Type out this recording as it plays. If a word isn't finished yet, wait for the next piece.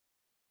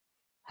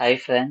Hi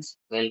friends,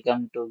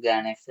 welcome to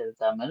Gan Excel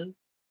Tamil.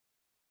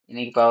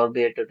 இன்னைக்கு power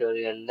பிஐ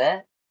டியூட்டோரியல்ல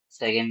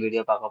second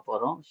video பார்க்க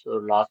போறோம். So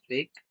last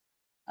week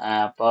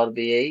power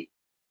பிஐ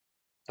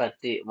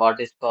பத்தி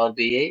what is power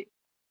PI,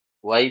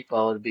 Y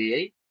power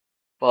PI,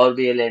 power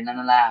பிஐல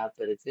என்னென்னலாம்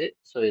app இருக்கு,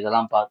 so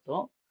இதெல்லாம்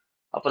பார்த்தோம்.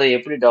 அப்புறம்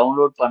எப்படி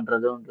டவுன்லோட்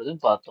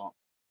பண்றதுன்றதும் பார்த்தோம்.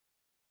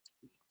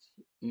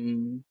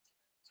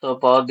 ஸோ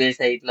பவர் பிஐ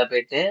சைட்ல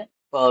போயிட்டு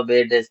பவர்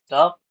பிஐ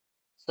டெஸ்க்டாப்,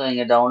 ஸோ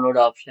இங்கே டவுன்லோட்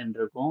ஆப்ஷன்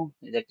இருக்கும்.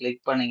 இதை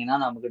கிளிக் பண்ணீங்கன்னா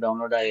நமக்கு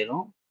டவுன்லோட்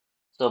ஆயிரும்.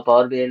 ஸோ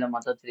பவர் பிஐல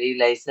மொத்தம் 3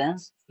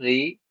 licence, free,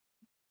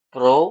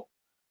 bro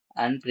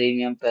and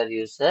premium per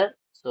user.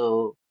 So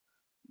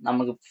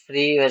நமக்கு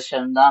ஃப்ரீ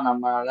வெர்ஷன் தான்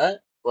நம்மளால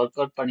ஒர்க்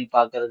அவுட் பண்ணி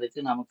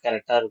பார்க்கறதுக்கு நமக்கு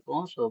கரெக்டாக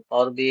இருக்கும். ஸோ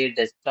பவர் பிஐ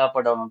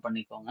டெஸ்க்டாப்பை டவுன்லோட்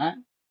பண்ணிக்கோங்க.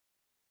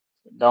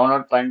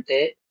 டவுன்லோட்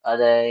பண்ணிட்டு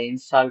அதை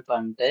இன்ஸ்டால்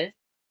பண்ணிட்டு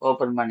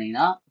ஓப்பன்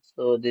பண்ணிங்கன்னா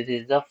so this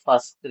is the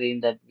first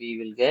screen that we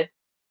will get.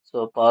 So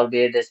power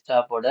PI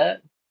டெஸ்க்டாப்போட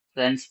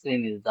front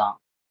screen இதுதான்.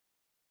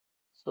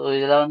 ஸோ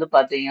இதில் வந்து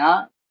பார்த்தீங்கன்னா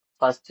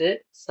ஃபர்ஸ்ட்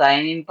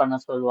சைன்இன் பண்ண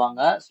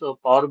சொல்லுவாங்க. ஸோ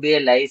பவர் பிஐ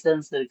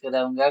லைசன்ஸ்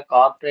இருக்கிறவங்க,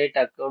 கார்ப்பரேட்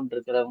அக்கௌண்ட்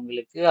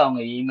இருக்கிறவங்களுக்கு அவங்க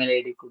இமெயில்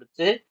ஐடி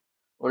கொடுத்து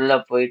உள்ள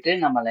போயிட்டு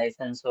நம்ம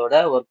லைசன்ஸோட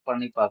ஒர்க்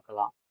பண்ணி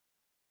பார்க்கலாம்.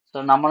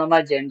 ஸோ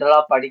நம்மளுமா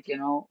ஜென்ரலாக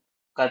படிக்கணும்,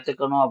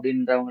 கற்றுக்கணும்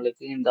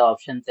அப்படின்றவங்களுக்கு இந்த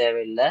ஆப்ஷன்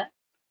தேவையில்லை.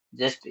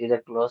 ஜஸ்ட் இதை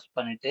க்ளோஸ்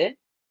பண்ணிட்டு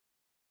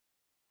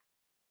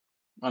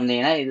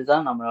வந்தீங்கன்னா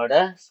இதுதான் நம்மளோட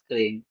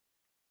ஸ்க்ரீன்.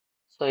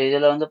 ஸோ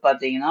இதில் வந்து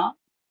பார்த்தீங்கன்னா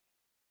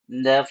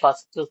இந்த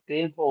first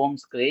screen home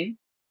screen.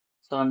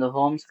 So அந்த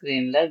ஹோம்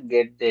ஸ்க்ரீனில்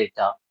கெட்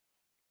டேட்டா.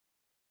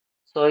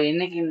 ஸோ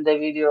இன்னைக்கு இந்த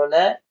வீடியோவில்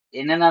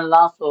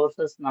என்னென்னலாம்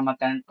சோர்சஸ் நம்ம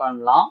கனெக்ட்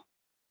பண்ணலாம்,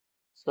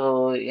 ஸோ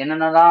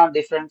என்னென்னலாம்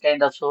டிஃப்ரெண்ட்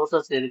கைண்ட் ஆஃப்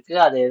சோர்சஸ் இருக்குது,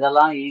 அது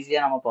எதெல்லாம்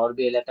ஈஸியாக நம்ம பவர்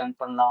பிஐல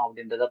கனெக்ட் பண்ணலாம்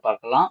அப்படின்றத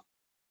பார்க்கலாம்.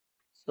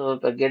 ஸோ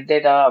இப்போ கெட்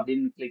டேட்டா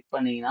அப்படின்னு கிளிக்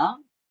பண்ணிங்கன்னா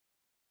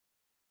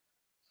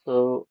ஸோ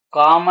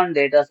காமன்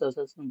டேட்டா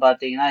சோர்சஸ்ன்னு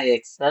பார்த்தீங்கன்னா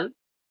XL,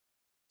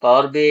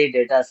 power PI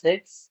data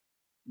sets,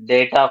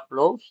 data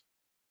flows,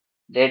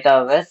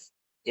 டேட்டாவேஸ்,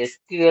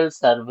 SQL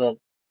server.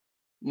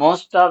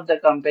 Most of the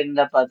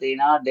கம்பெனியில்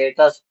பார்த்தீங்கன்னா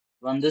டேட்டாஸ்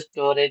வந்து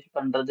ஸ்டோரேஜ்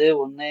பண்ணுறது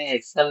ஒன்று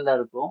எக்ஸலில்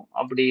இருக்கும்,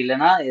 அப்படி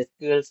இல்லைன்னா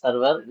எஸ்கியூஎல்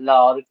சர்வர் இல்லை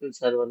ஆரிக்கிள்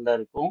சர்வரில்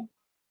இருக்கும்.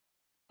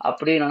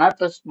 அப்படி இல்லைன்னா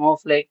இப்போ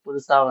ஸ்னோஃப்ளேக்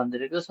புதுசாக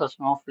வந்திருக்கு. ஸோ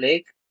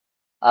ஸ்னோஃப்ளேக்,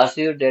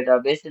 அஸ்யூர்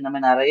டேட்டாபேஸ், இந்த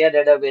மாதிரி நிறைய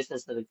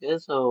டேட்டாபேசஸ் இருக்குது.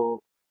 ஸோ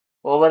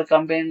ஒவ்வொரு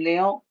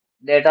கம்பெனிலையும்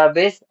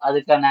டேட்டாபேஸ்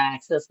அதுக்கான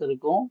ஆக்சஸ்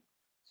இருக்கும்.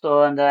 ஸோ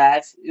அந்த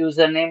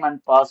யூசர் நேம் அண்ட்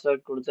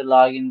பாஸ்வேர்ட் கொடுத்து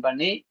லாகின்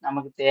பண்ணி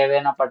நமக்கு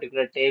தேவையான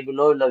பர்டிகுலர்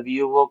டேபிளோ இல்லை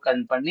வியூவோ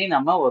கன் பண்ணி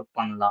நம்ம ஒர்க்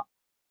பண்ணலாம்.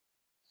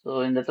 ஸோ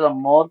இந்த இடத்துல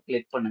மோர்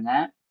கிளிக் பண்ணுங்க.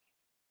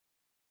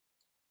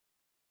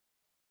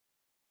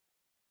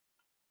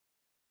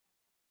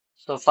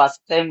 ஸோ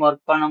ஃபர்ஸ்ட் டைம்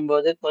ஒர்க்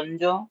பண்ணும்போது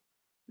கொஞ்சம்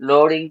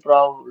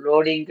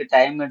லோடிங்க்கு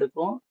டைம்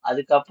எடுக்கும்.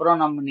 அதுக்கப்புறம்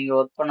நீங்கள்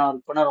ஒர்க்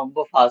பண்ண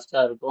ரொம்ப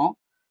ஃபாஸ்ட்டாக இருக்கும்.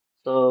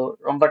 ஸோ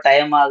ரொம்ப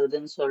டைம்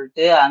ஆகுதுன்னு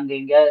சொல்லிட்டு அங்கே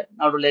இங்கே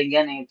நடுவில்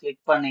எங்கேயா நீங்கள்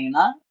கிளிக்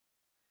பண்ணீங்கன்னா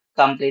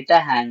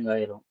கம்ப்ளீட்டாக ஹேங்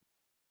ஆயிரும்.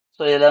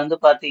 ஸோ இதில் வந்து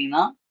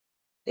பார்த்தீங்கன்னா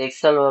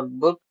XL work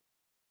book,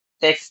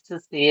 text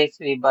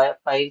சிஎக்ஸ்வி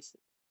files,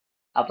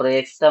 அப்புறம்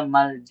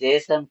XML,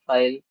 Jason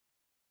file,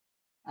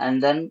 and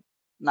then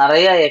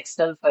நிறைய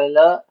எக்ஸல்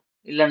ஃபைலை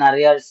இல்லை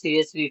நிறைய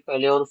சிஎஸ்வி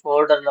ஃபைலை ஒரு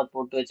ஃபோல்டரில்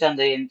போட்டு வச்சு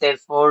அந்த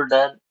என்டையர்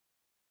ஃபோல்டர்,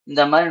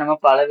 இந்த மாதிரி நம்ம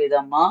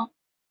பலவிதமாக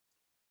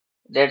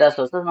டேட்டா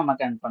சோர்ஸஸ் நம்ம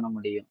கனெக்ட் பண்ண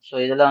முடியும். ஸோ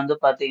இதில் வந்து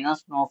பார்த்தீங்கன்னா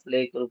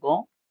ஸ்னோஃப்ளேக்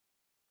இருக்கும்.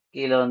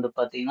 கீழே வந்து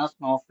பார்த்தீங்கன்னா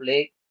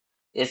snowflake,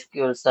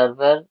 SQL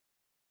server,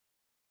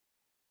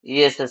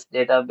 ESS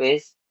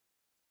database,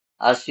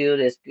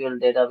 Azure SQL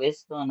database.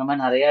 So இந்த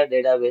மாதிரி நிறைய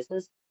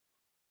டேட்டாபேசஸ்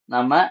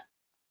நம்ம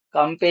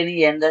கம்பெனி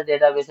எந்த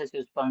டேட்டாபேசஸ்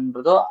யூஸ்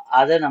பண்ணுறதோ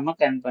அதை நம்ம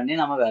கனெக்ட் பண்ணி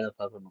நம்ம வேலை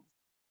பார்க்கணும்.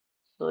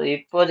 ஸோ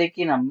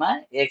இப்போதைக்கு நம்ம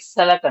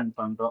எக்ஸலை கனெக்ட்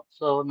பண்ணுறோம்.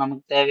 ஸோ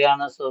நமக்கு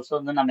தேவையான சோர்ஸ்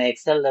வந்து நம்ம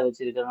எக்ஸலில்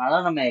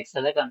வச்சிருக்கிறதுனால நம்ம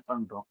எக்ஸலை கனெக்ட்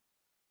பண்ணுறோம்.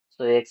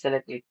 ஸோ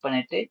எக்ஸலை கிளிக்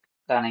பண்ணிட்டு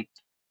கனெக்ட்.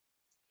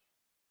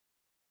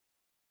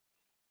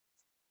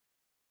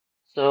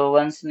 ஸோ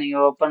ஒன்ஸ்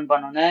நீங்கள் ஓப்பன்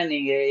பண்ணோன்னே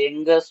நீங்கள்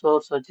எங்கே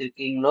சோர்ஸ்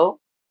வச்சுருக்கீங்களோ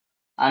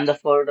அந்த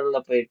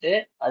ஃபோல்டரில் போயிட்டு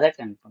அதை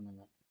கனெக்ட்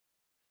பண்ணுங்க.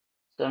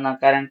 ஸோ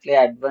நான் கரண்ட்லி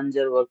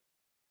அட்வென்ச்சர் ஒர்க்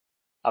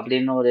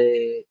அப்படின்னு ஒரு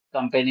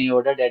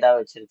கம்பெனியோட டேட்டா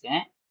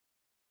வச்சுருக்கேன்.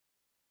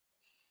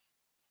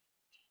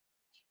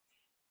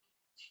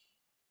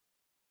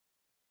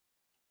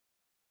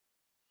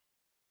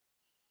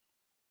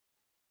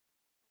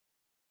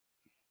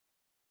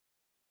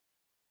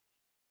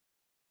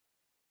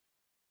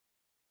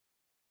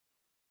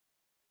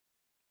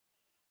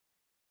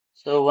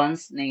 ஸோ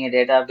ஒன்ஸ் நீங்கள்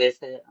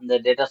அந்த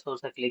டேட்டா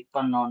சோர்ஸை கிளிக்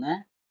பண்ணோன்னே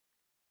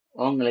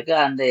உங்களுக்கு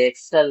அந்த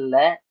எக்ஸலில்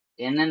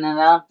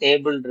என்னென்னலாம்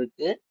டேபிள்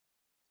இருக்குது,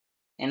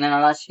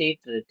 என்னென்னலாம்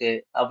ஷீட்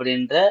இருக்குது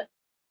அப்படின்ற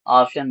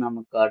ஆப்ஷன்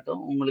நமக்கு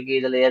காட்டும். உங்களுக்கு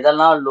இதில்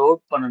எதெல்லாம்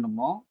லோட்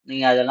பண்ணணுமோ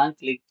நீங்கள் அதெல்லாம்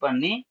கிளிக்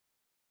பண்ணி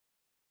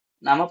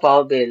நம்ம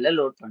பவர் பிஐல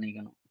லோட்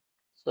பண்ணிக்கணும்.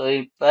 ஸோ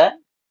இப்போ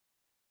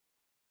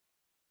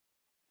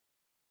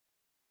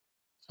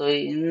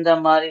இந்த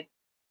மாதிரி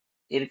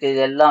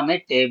இருக்குது எல்லாமே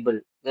டேபிள்.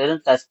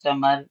 வெறும்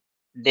customer,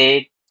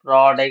 date,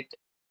 product,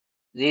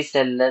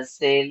 reseller,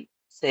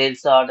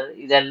 sales order,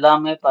 இது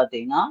எல்லாமே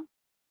பார்த்தீங்கன்னா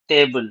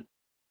டேபிள்.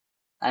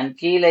 அண்ட்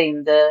கீழே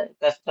இந்த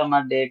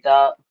கஸ்டமர் டேட்டா,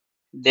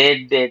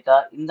 டேட் டேட்டா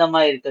இந்த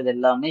மாதிரி இருக்கிறது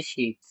எல்லாமே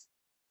ஷீட்ஸ்.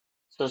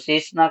 ஸோ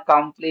ஷீட்ஸ்னா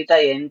கம்ப்ளீட்டா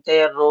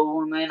என்டையர்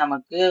ரோவுமே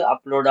நமக்கு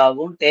அப்லோட்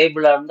ஆகும்.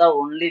 டேபிளா இருந்தா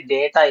ஒன்லி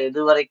டேட்டா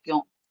எது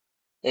வரைக்கும்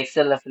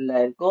எக்ஸல்ல ஃபில்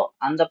ஆயிருக்கோ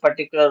அந்த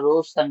பர்டிகுலர்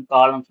ரோஸ் அண்ட்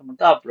காலம்ஸ்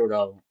மட்டும் அப்லோட்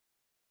ஆகும்.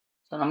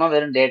 ஸோ நம்ம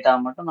வெறும் டேட்டா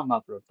மட்டும் நம்ம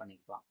அப்லோட்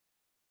பண்ணிக்கலாம்.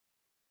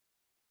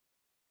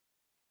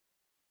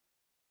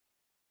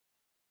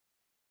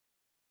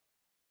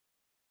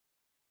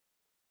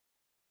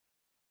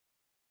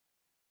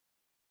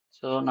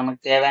 ஸோ நமக்கு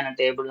தேவையான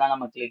டேபிள்லாம்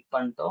நம்ம கிளிக்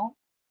பண்ணிட்டோம்.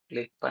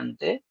 கிளிக்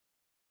பண்ணிட்டு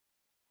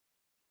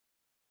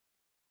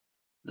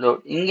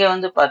லோட். இங்க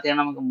வந்து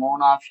பார்த்தீங்கன்னா நமக்கு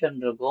 3 ஆப்ஷன்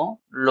இருக்கும்.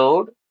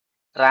 Load,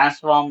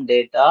 transform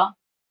data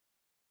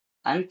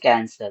and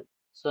cancel.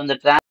 So இந்த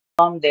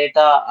டிரான்ஸ்ஃபார்ம்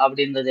டேட்டா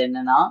அப்படின்றது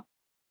என்னன்னா,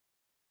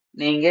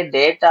 நீங்க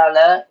டேட்டால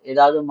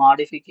ஏதாவது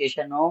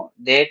மாடிஃபிகேஷனோ,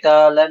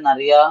 டேட்டால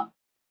நிறையா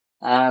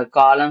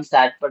காலம்ஸ்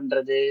ஆட்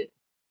பண்றது,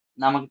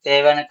 நமக்கு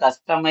தேவையான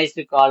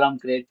கஸ்டமைஸ்டு காலம்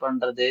கிரியேட்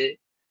பண்றது,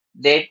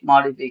 டேட்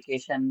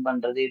மாடிஃபிகேஷன்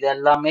பண்றது, இது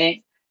எல்லாமே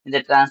இந்த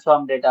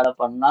டிரான்ஸ்ஃபார்ம் டேட்டால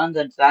பண்ணலாம்.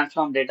 இந்த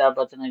டிரான்ஸ்ஃபார்ம் டேட்டா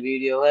பத்தின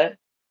வீடியோவை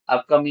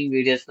அப்கமிங்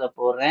வீடியோஸ்ல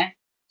போடுறேன்.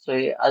 ஸோ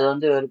அது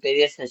வந்து ஒரு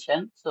பெரிய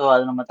செஷன். ஸோ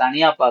அது நம்ம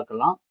தனியா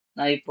பார்க்கலாம்.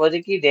 நான்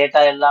இப்போதைக்கு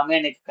டேட்டா எல்லாமே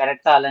எனக்கு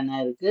கரெக்டா அலைனா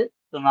இருக்கு.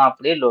 ஸோ நான்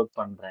அப்படியே லோட்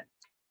பண்றேன்.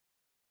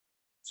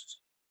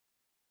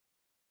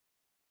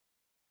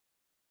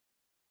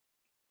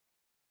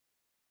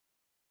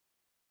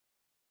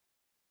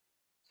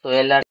 ஸோ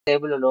எல்லா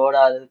டேபிளும் லோட்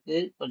ஆகிறதுக்கு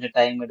கொஞ்சம்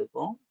டைம்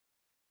எடுக்கும்.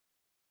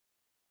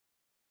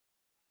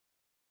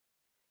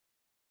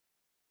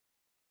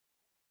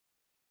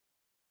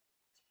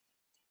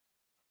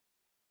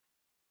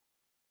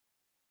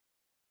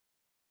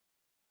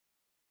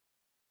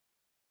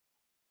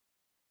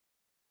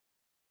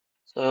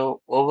 ஸோ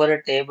ஒவ்வொரு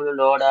டேபிளும்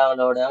லோட்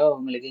ஆக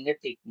உங்களுக்கு இங்கே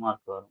டிக்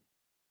மார்க் வரும்.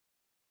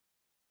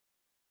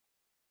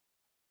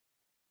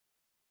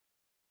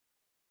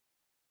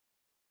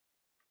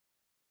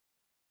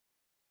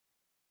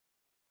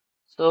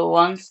 ஸோ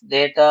ஒன்ஸ்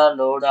டேட்டா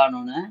லோட்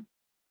ஆனோன்னு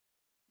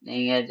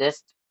நீங்க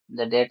ஜஸ்ட்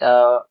இந்த டேட்டா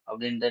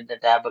அப்படின்ற இந்த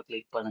டேபை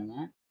கிளிக் பண்ணுங்க.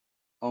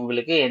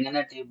 உங்களுக்கு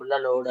என்னென்ன டேபிள்ல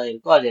லோட்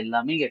ஆயிருக்கோ அது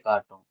எல்லாமே இங்க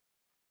காட்டும்.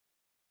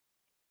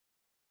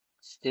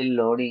 ஸ்டில்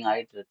லோடிங்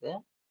ஆயிட்டு இருக்கு.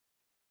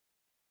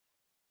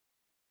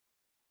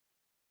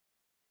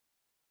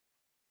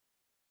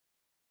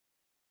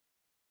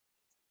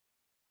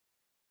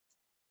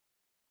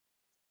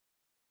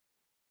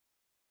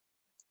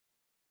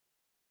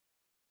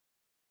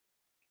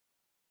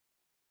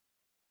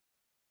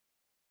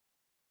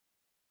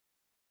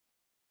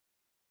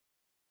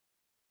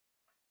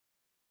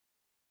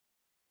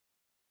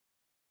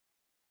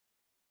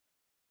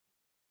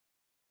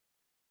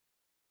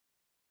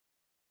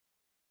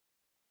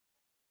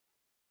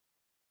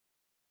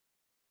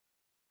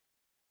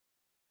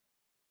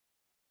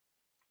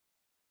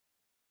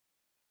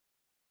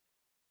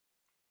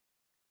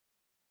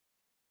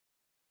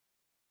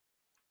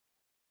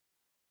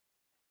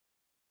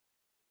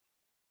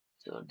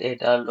 ஸோ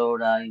டேட்டா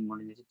லோட் ஆகி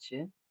முடிஞ்சிருச்சு.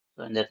 ஸோ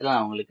இந்த இடத்துல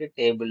நான் உங்களுக்கு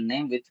டேபிள்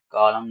நேம் வித்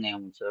காலம்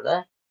நேம்ஸோட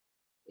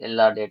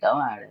எல்லா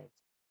டேட்டாவும் ஆட் ஆயிடுச்சு.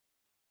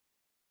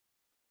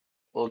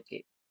 ஓகே.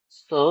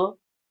 ஸோ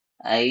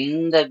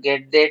இந்த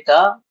கெட் டேட்டா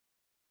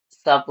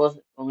சப்போஸ்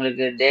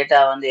உங்களுக்கு டேட்டா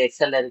வந்து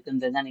எக்ஸல்ல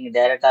இருக்குன்னு தெரிஞ்சா நீங்க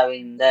டைரக்டாவே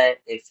இந்த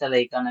எக்ஸல்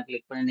ஐக்கானை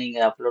கிளிக் பண்ணி நீங்க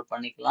அப்லோட்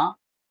பண்ணிக்கலாம்.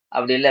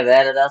 அப்படி இல்லை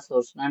வேற ஏதாவது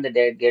சோர்ஸ்னா இந்த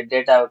கெட்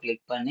டேட்டாவை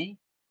கிளிக் பண்ணி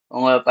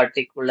உங்க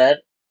பர்டிகுலர்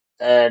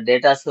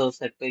டேட்டா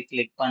சோர்ஸை போய்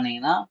கிளிக்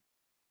பண்ணீங்கன்னா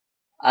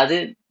அது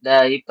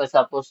இப்ப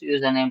சப்போஸ்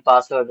யூசர் நேம்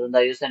பாஸ்வேர்டு இருந்தா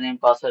யூசர் நேம்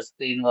பாஸ்வேர்ட்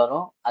ஸ்கிரீன்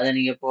வரும். அதை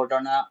நீங்க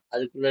போட்டோன்னா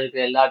அதுக்குள்ள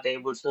இருக்கிற எல்லா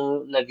டேபிள்ஸும்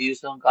இல்ல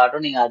வியூஸும்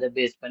காட்டும். நீங்க அதை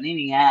பேஸ் பண்ணி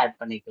நீங்க ஆட்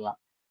பண்ணிக்கலாம்.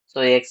 ஸோ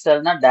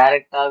எக்ஸல்னா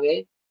டைரக்டாவே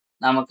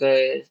நமக்கு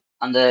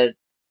அந்த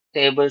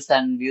டேபிள்ஸ்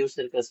அண்ட் வியூஸ்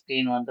இருக்க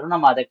ஸ்கிரீன் வந்துடும்.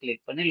 நம்ம அதை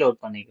கிளிக் பண்ணி லோட்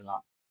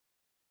பண்ணிக்கலாம்.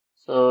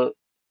 ஸோ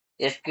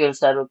எஸ்கியூஎல்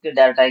சர்வருக்கு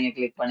டேரக்டா இங்க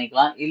கிளிக்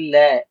பண்ணிக்கலாம். இல்ல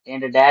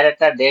என்கிட்ட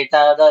டைரக்டா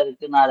டேட்டா தான்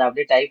இருக்கு, நான் அதை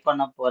அப்படியே டைப்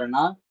பண்ண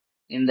போறேன்னா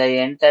இந்த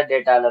என்டர்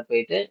டேட்டால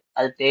போயிட்டு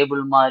அது டேபிள்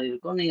மாதிரி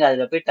இருக்கும், நீங்க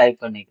அதுல போய் டைப்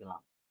பண்ணிக்கலாம்.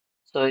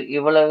 ஸோ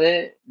இவ்வளவு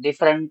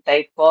different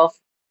type of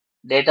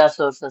data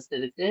sources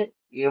இருக்கு.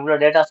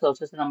 இவ்வளவு டேட்டா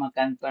சோர்சஸ் நம்ம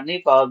கனெக்ட் பண்ணி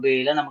பவர்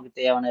பிஐல நமக்கு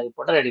தேவையான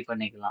ரிப்போர்ட்டை ரெடி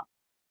பண்ணிக்கலாம்.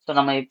 ஸோ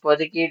நம்ம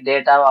இப்போதைக்கு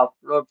டேட்டாவை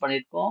அப்லோட்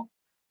பண்ணியிருக்கோம்.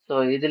 ஸோ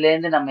இதுல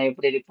இருந்து நம்ம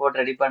எப்படி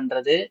ரிப்போர்ட் ரெடி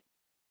பண்றது,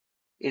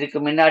 இதுக்கு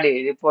முன்னாடி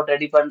ரிப்போர்ட்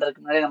ரெடி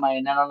பண்றதுக்கு முன்னாடி நம்ம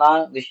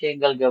என்னென்னலாம்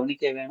விஷயங்கள்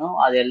கவனிக்க வேணும்,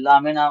 அது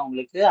எல்லாமே நான்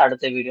உங்களுக்கு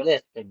அடுத்த வீடியோல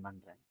எக்ஸ்பிளைன்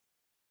பண்றேன்.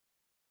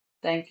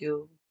 தேங்க்யூ.